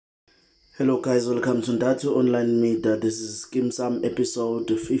Hello guys, welcome to Ndatu Online Media. This is Skeem Saam episode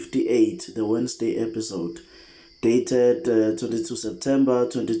 58, the Wednesday episode, dated 22 September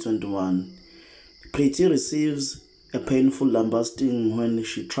 2021. Pretty receives a painful lambasting when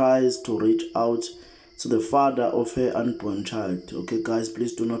she tries to reach out to the father of her unborn child. Okay guys,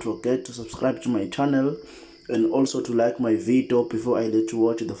 please do not forget to subscribe to my channel and also to like my video before I let you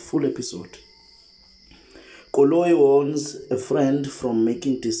watch the full episode. Koloi warns a friend from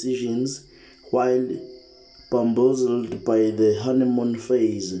making decisions while bamboozled by the honeymoon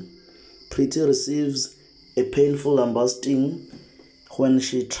phase. Pretty receives a painful lambasting when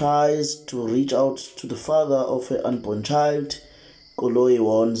she tries to reach out to the father of her unborn child. Koloi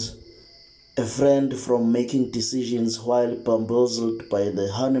warns a friend from making decisions while bamboozled by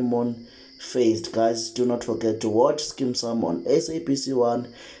the honeymoon phase. Guys, do not forget to watch Skeem Saam on SABC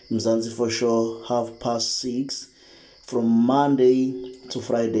 1, Mzansi for sure, 6:30 from Monday to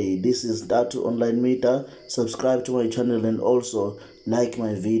Friday. This is Ndatu Online Media. Subscribe to my channel and also like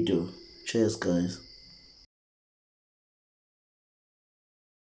my video. Cheers guys.